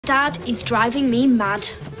Dad is driving me mad.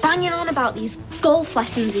 Banging on about these golf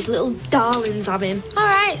lessons his little darling's having. All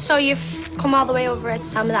right, so you've come all the way over here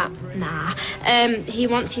to tell me that? Nah, he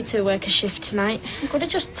wants you to work a shift tonight. You could have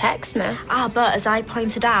just texted me. But as I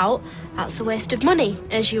pointed out, that's a waste of money,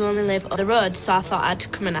 as you only live on the road, so I thought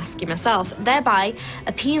I'd come and ask you myself, thereby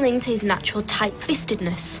appealing to his natural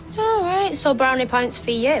tight-fistedness. All right, so brownie points for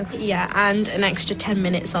you. Yeah, and an extra 10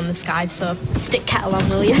 minutes on the Sky, so stick kettle on,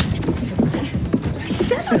 will you? I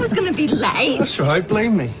said I was going to be late. That's right,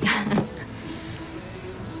 blame me.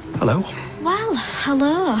 Hello. Well,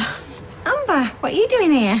 hello. Amber, what are you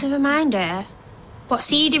doing here? Never mind her. What's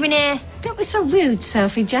he doing here? Don't be so rude,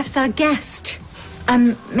 Sophie. Jeff's our guest.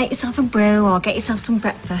 Make yourself a brew or get yourself some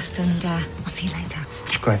breakfast and I'll see you later.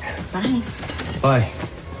 Great. Bye. Bye.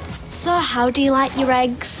 So, how do you like your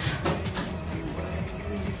eggs?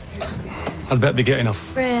 I'd better be getting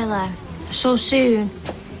off. Really? So soon?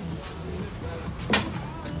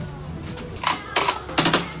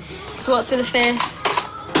 So what's with the face?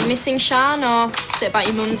 You missing Sian, or is it about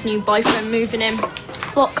your mum's new boyfriend moving in?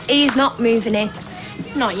 Look, he's not moving in.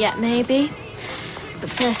 Not yet, maybe. But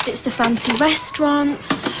first it's the fancy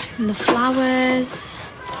restaurants and the flowers.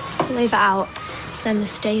 Leave it out. Then the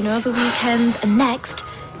staying over weekends. And next,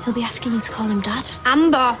 he'll be asking you to call him Dad.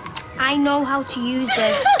 Amber, I know how to use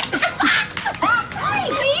this. Hey,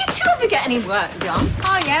 do you two ever get any work done?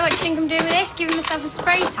 Oh, yeah, what do you think I'm doing with this? Giving myself a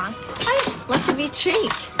spray tan? Hey, less of your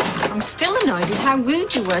cheek. I'm still annoyed with how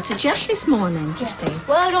rude you were to Jeff this morning. Just please.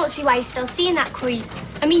 Well, I don't see why you're still seeing that creep.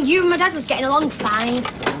 I mean, you and my dad was getting along fine.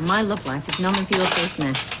 Well, my love life is none of your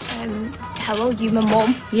business. Hello, you my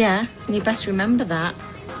mum. Yeah, and you best remember that.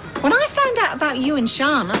 When I found out about you and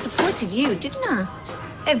Sian, I supported you, didn't I?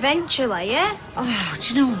 Eventually, yeah? Oh,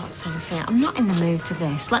 do you know what, Sophie? I'm not in the mood for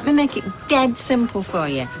this. Let me make it dead simple for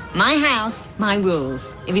you. My house, my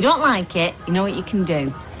rules. If you don't like it, you know what you can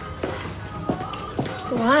do.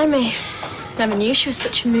 Blimey. Never knew she was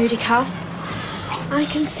such a moody cow. I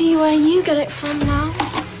can see where you get it from now.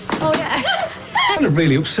 Oh, yeah. I'm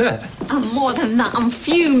really upset. I'm more than that. I'm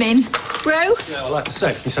fuming. Bro? Yeah, well, like I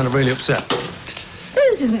said, you sounded really upset.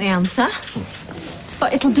 Booze isn't the answer.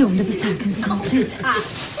 But it'll do under the circumstances.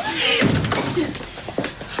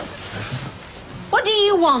 What do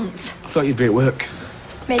you want? I thought you'd be at work.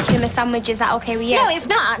 Making him a sandwich, is that okay with you? No, it's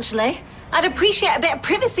not, actually. I'd appreciate a bit of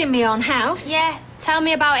privacy in my own house. Yeah, tell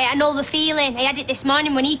me about it. I know the feeling. I had it this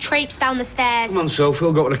morning when he traipsed down the stairs. Come on, Sophie,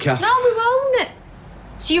 we'll go to the cafe. No, we won't.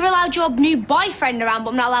 So you're allowed your new boyfriend around,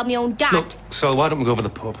 but I'm not allowed my own dad? Look, so why don't we go to the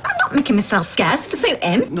pub? I'm not making myself scarce to suit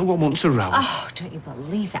him. No one wants a row. Oh, don't you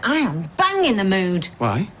believe it? I am bang in the mood.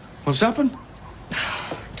 Why? What's happened?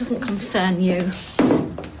 Doesn't concern you.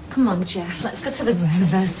 Come on, Jeff, let's go to the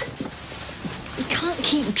Rovers. You can't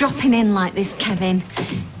keep dropping in like this, Kevin.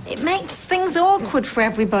 It makes things awkward for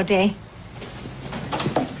everybody.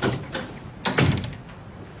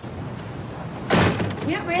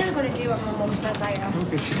 You're not really going to do what my mum says, are you?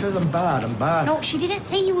 Look, if she says I'm bad, I'm bad. No, she didn't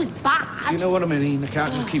say you was bad. You know what I mean? I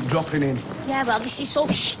can't just keep dropping in. Yeah, well, this is so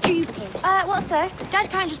stupid. What's this? Dad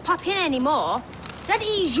can't just pop in anymore. Daddy,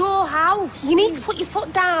 it's your house. You need to put your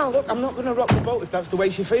foot down. Look, I'm not going to rock the boat if that's the way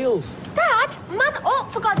she feels. Dad, man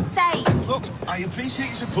up, for God's sake. Look, I appreciate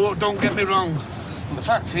your support, don't get me wrong. But the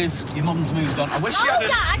fact is, your mum's moved on. I wish she No, hadn't...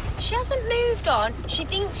 Dad, she hasn't moved on. She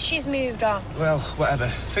thinks she's moved on. Well, whatever.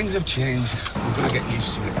 Things have changed. I'm going to get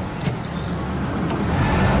used to it.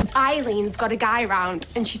 Eileen's got a guy round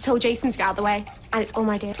and she told Jason to get out of the way. And it's all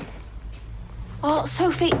my dear. Oh,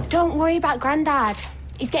 Sophie, don't worry about Grandad.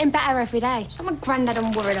 He's getting better every day. It's not my granddad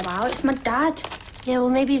I'm worried about, it's my dad. Yeah, well,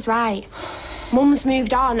 maybe he's right. Mum's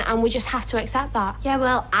moved on and we just have to accept that. Yeah,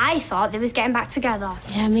 well, I thought they was getting back together.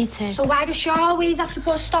 Yeah, me too. So why does she always have to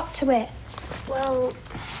put a stop to it? Well,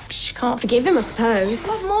 she can't forgive him, I suppose.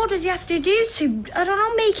 What more does he have to do to, I don't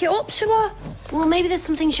know, make it up to her? Well, maybe there's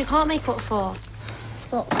some things she can't make up for.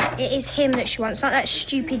 Look, it is him that she wants, not that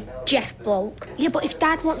stupid Jeff bloke. Yeah, but if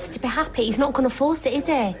Dad wants to be happy, he's not going to force it, is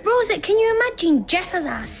he? Rosa, can you imagine Jeff as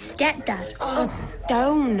our stepdad? Oh,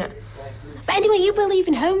 don't. But anyway, you'll be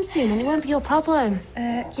leaving home soon and it won't be your problem.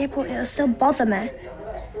 Yeah, but it'll still bother me.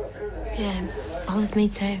 Yeah, bothers me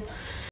too.